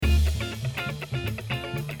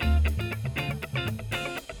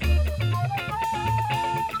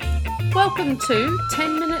Welcome to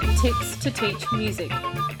 10-Minute Tips to Teach Music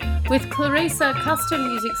with Clarissa Custom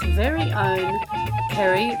Music's very own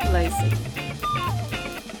Kerry Lacey.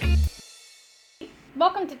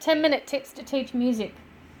 Welcome to 10-Minute Tips to Teach Music.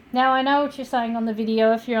 Now I know what you're saying on the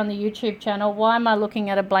video if you're on the YouTube channel, why am I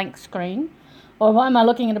looking at a blank screen? Or why am I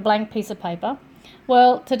looking at a blank piece of paper?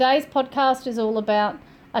 Well, today's podcast is all about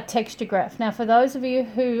a texture graph. Now for those of you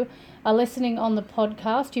who are listening on the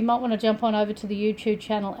podcast, you might want to jump on over to the YouTube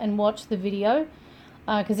channel and watch the video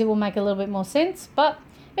because it will make a little bit more sense. But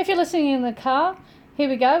if you're listening in the car, here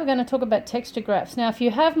we go. We're going to talk about texture graphs. Now, if you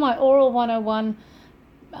have my Aural 101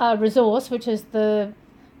 resource, which is the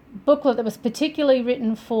booklet that was particularly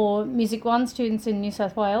written for Music 1 students in New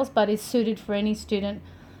South Wales, but is suited for any student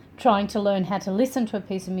trying to learn how to listen to a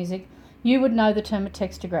piece of music, you would know the term a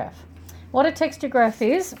texture graph. What a texture graph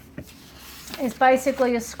is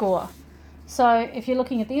basically a score. So if you're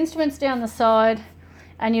looking at the instruments down the side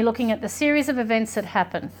and you're looking at the series of events that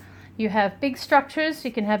happen, you have big structures,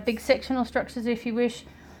 you can have big sectional structures if you wish.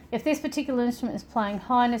 If this particular instrument is playing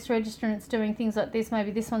high in its register and it's doing things like this,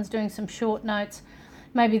 maybe this one's doing some short notes,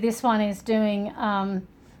 maybe this one is doing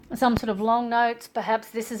some sort of long notes, perhaps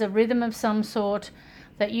this is a rhythm of some sort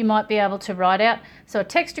that you might be able to write out. So a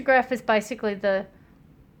texture graph is basically the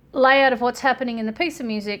layout of what's happening in the piece of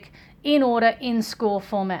music in order in score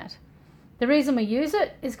format. The reason we use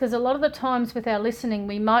it is because a lot of the times with our listening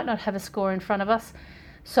we might not have a score in front of us,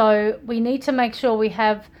 so we need to make sure we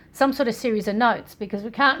have some sort of series of notes because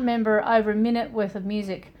we can't remember over a minute worth of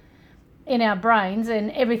music in our brains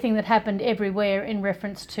and everything that happened everywhere in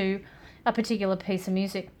reference to a particular piece of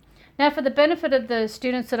music. Now for the benefit of the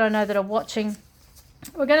students that I know that are watching,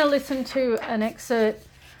 we're going to listen to an excerpt.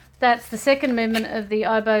 That's the second movement of the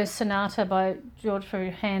Oboe Sonata by George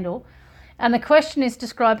Frideric Handel. And the question is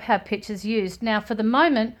describe how pitch is used. Now, for the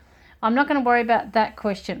moment, I'm not going to worry about that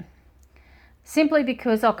question, simply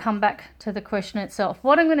because I'll come back to the question itself.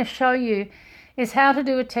 What I'm going to show you is how to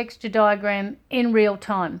do a texture diagram in real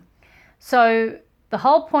time. So the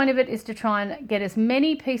whole point of it is to try and get as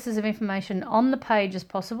many pieces of information on the page as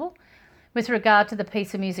possible with regard to the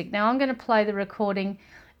piece of music. Now, I'm going to play the recording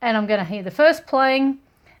and I'm going to hear the first playing.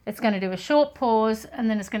 It's going to do a short pause and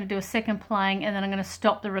then it's going to do a second playing and then I'm going to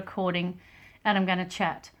stop the recording and I'm going to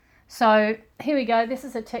chat. So here we go. This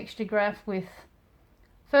is a texture graph with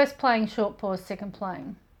first playing, short pause, second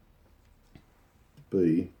playing.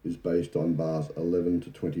 B is based on bars 11 to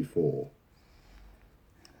 24.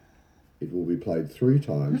 It will be played 3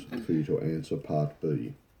 times for you to answer part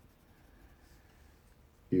B.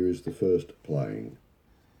 Here is the first playing.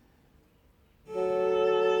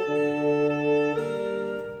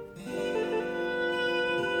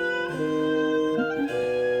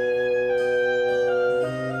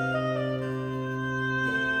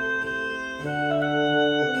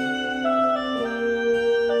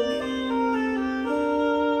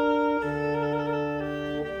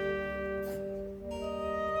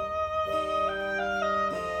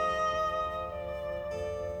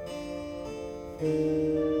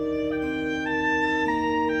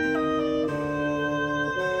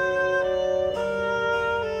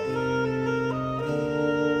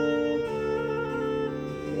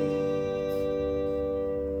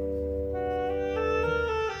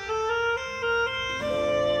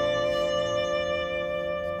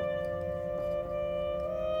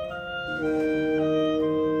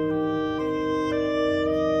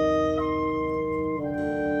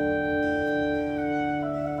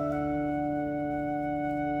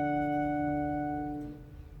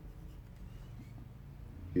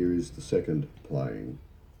 Here is the second playing.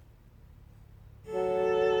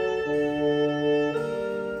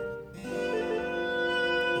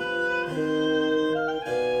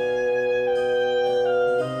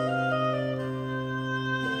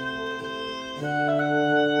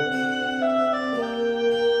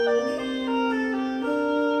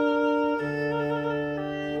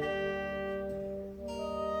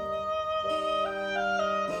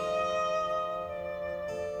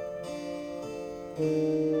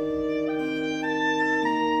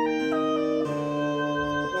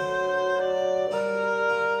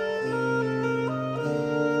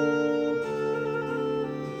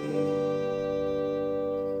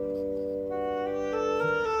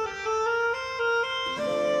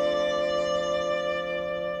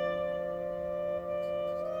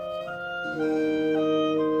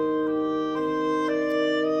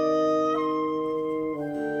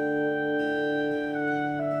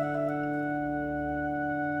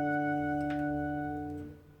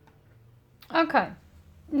 Okay,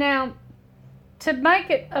 now to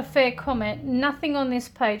make it a fair comment, nothing on this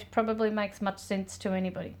page probably makes much sense to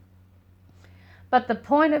anybody. But the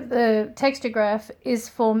point of the textograph is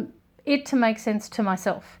for it to make sense to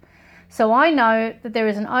myself. So I know that there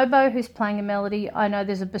is an oboe who's playing a melody. I know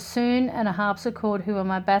there's a bassoon and a harpsichord who are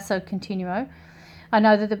my basso continuo. I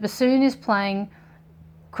know that the bassoon is playing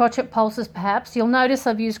crotchet pulses perhaps. You'll notice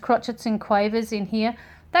I've used crotchets and quavers in here.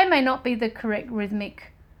 They may not be the correct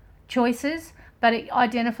rhythmic choices, but it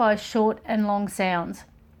identifies short and long sounds.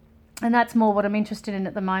 And that's more what I'm interested in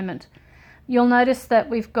at the moment. You'll notice that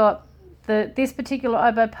we've got this particular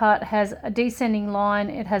oboe part has a descending line.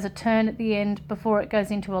 It has a turn at the end before it goes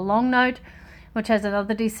into a long note, which has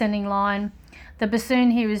another descending line. The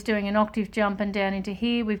bassoon here is doing an octave jump and down into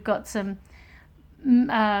here. We've got some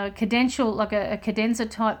cadential, like a cadenza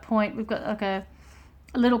type point. We've got like a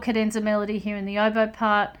little cadenza melody here in the oboe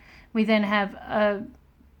part. We then have a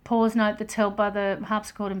pause note that's held by the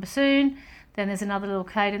harpsichord and bassoon. Then there's another little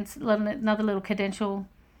cadence, another little cadential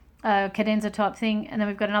cadenza type thing, and then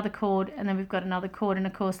we've got another chord, and then we've got another chord, and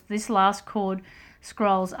of course this last chord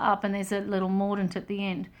scrolls up and there's a little mordant at the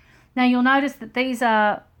end. Now you'll notice that these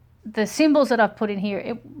are the symbols that I've put in here.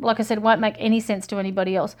 It, like I said, won't make any sense to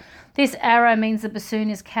anybody else. This arrow means the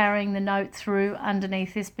bassoon is carrying the note through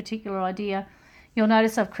underneath this particular idea. You'll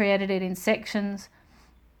notice I've created it in sections,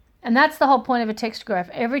 and that's the whole point of a textograph.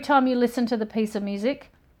 Every time you listen to the piece of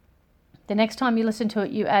music, the next time you listen to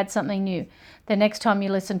it, you add something new. The next time you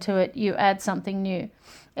listen to it, you add something new.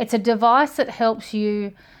 It's a device that helps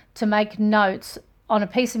you to make notes on a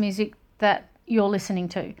piece of music that you're listening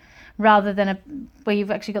to, rather than where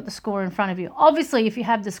you've actually got the score in front of you. Obviously, if you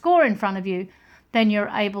have the score in front of you, then you're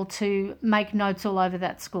able to make notes all over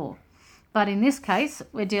that score. But in this case,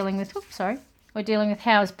 we're dealing with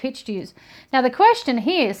how is pitch used. Now, the question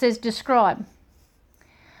here says describe.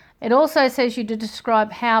 It also says you to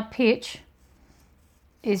describe how pitch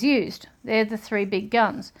is used. They're the three big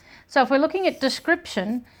guns. So if we're looking at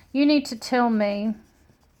description, you need to tell me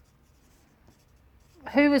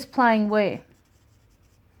who is playing where.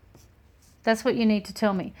 That's what you need to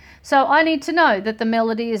tell me. So I need to know that the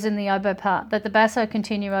melody is in the oboe part, that the basso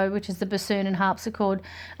continuo, which is the bassoon and harpsichord,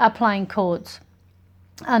 are playing chords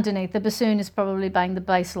underneath. The bassoon is probably playing the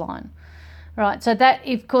bass line. Right, so that,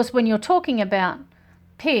 of course, when you're talking about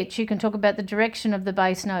pitch, you can talk about the direction of the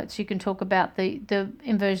bass notes. You can talk about the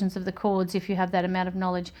inversions of the chords if you have that amount of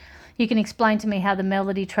knowledge. You can explain to me how the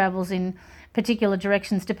melody travels in particular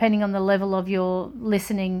directions depending on the level of your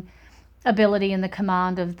listening ability and the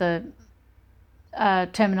command of the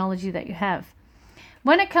terminology that you have.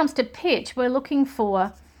 When it comes to pitch, we're looking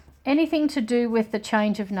for anything to do with the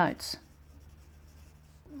change of notes.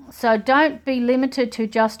 So don't be limited to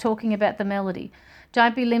just talking about the melody.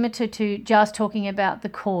 Don't be limited to just talking about the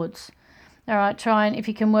chords. All right, try and, if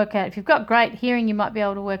you can work out, if you've got great hearing, you might be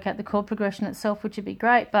able to work out the chord progression itself, which would be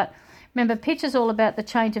great. But remember, pitch is all about the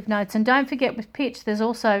change of notes. And don't forget with pitch, there's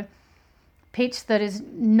also pitch that is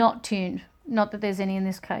not tuned. Not that there's any in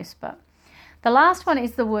this case, but the last one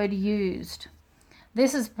is the word used.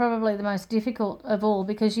 This is probably the most difficult of all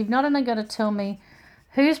because you've not only got to tell me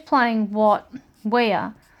who's playing what,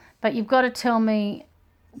 where, but you've got to tell me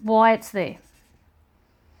why it's there.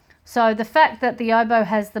 So the fact that the oboe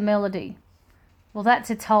has the melody, well, that's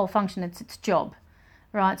its whole function, it's its job,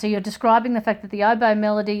 right? So you're describing the fact that the oboe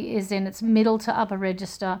melody is in its middle to upper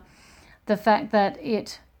register, the fact that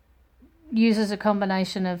it uses a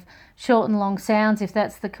combination of short and long sounds, if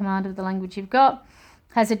that's the command of the language you've got,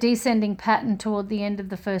 has a descending pattern toward the end of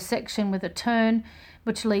the first section with a turn,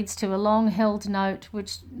 which leads to a long held note,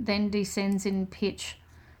 which then descends in pitch.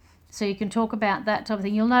 So you can talk about that type of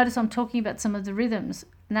thing. You'll notice I'm talking about some of the rhythms,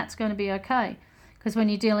 and that's going to be okay. Because when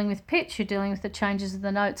you're dealing with pitch, you're dealing with the changes of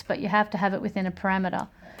the notes, but you have to have it within a parameter.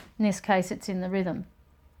 In this case, it's in the rhythm.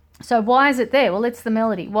 So why is it there? Well, it's the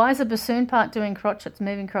melody. Why is the bassoon part doing crotchets,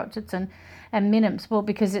 moving crotchets and minims? Well,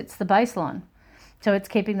 because it's the bass line. So it's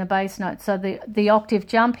keeping the bass note. So the octave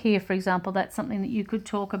jump here, for example, that's something that you could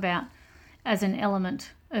talk about as an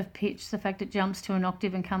element of pitch, the fact it jumps to an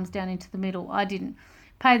octave and comes down into the middle. I didn't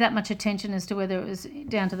pay that much attention as to whether it was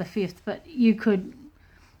down to the fifth, but you could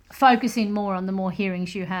focus in more on the more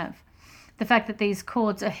hearings you have. The fact that these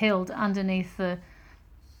chords are held underneath the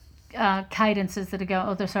cadences that are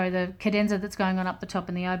going, the cadenza that's going on up the top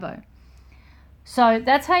in the oboe. So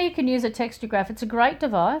that's how you can use a textograph. It's a great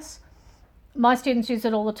device. My students use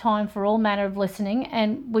it all the time for all manner of listening,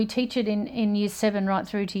 and we teach it in Year 7 right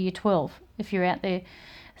through to Year 12, if you're out there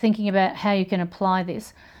thinking about how you can apply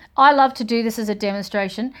this. I love to do this as a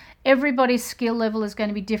demonstration. Everybody's skill level is going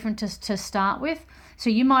to be different to start with, so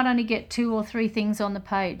you might only get 2 or 3 things on the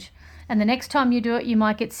page. And the next time you do it, you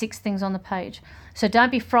might get 6 things on the page. So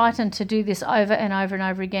don't be frightened to do this over and over and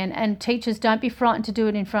over again. And teachers, don't be frightened to do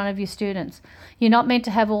it in front of your students. You're not meant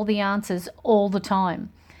to have all the answers all the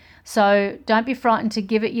time. So don't be frightened to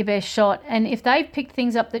give it your best shot. And if they've picked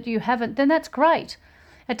things up that you haven't, then that's great.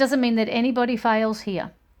 It doesn't mean that anybody fails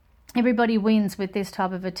here. Everybody wins with this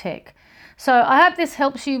type of a tech. So I hope this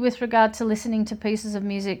helps you with regard to listening to pieces of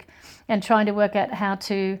music and trying to work out how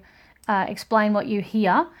to explain what you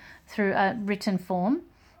hear through a written form.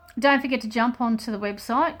 Don't forget to jump onto the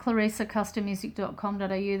website,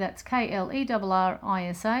 clarisacustommusic.com.au. That's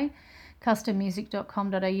KLERRISA,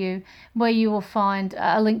 custommusic.com.au, where you will find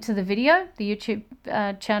a link to the video, the YouTube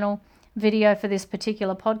channel video for this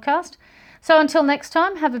particular podcast. So until next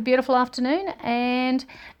time, have a beautiful afternoon and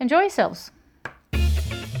enjoy yourselves.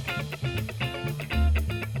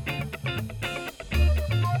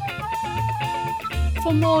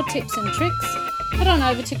 For more tips and tricks, head on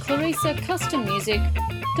over to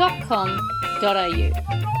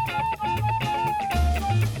clarisacustommusic.com.au.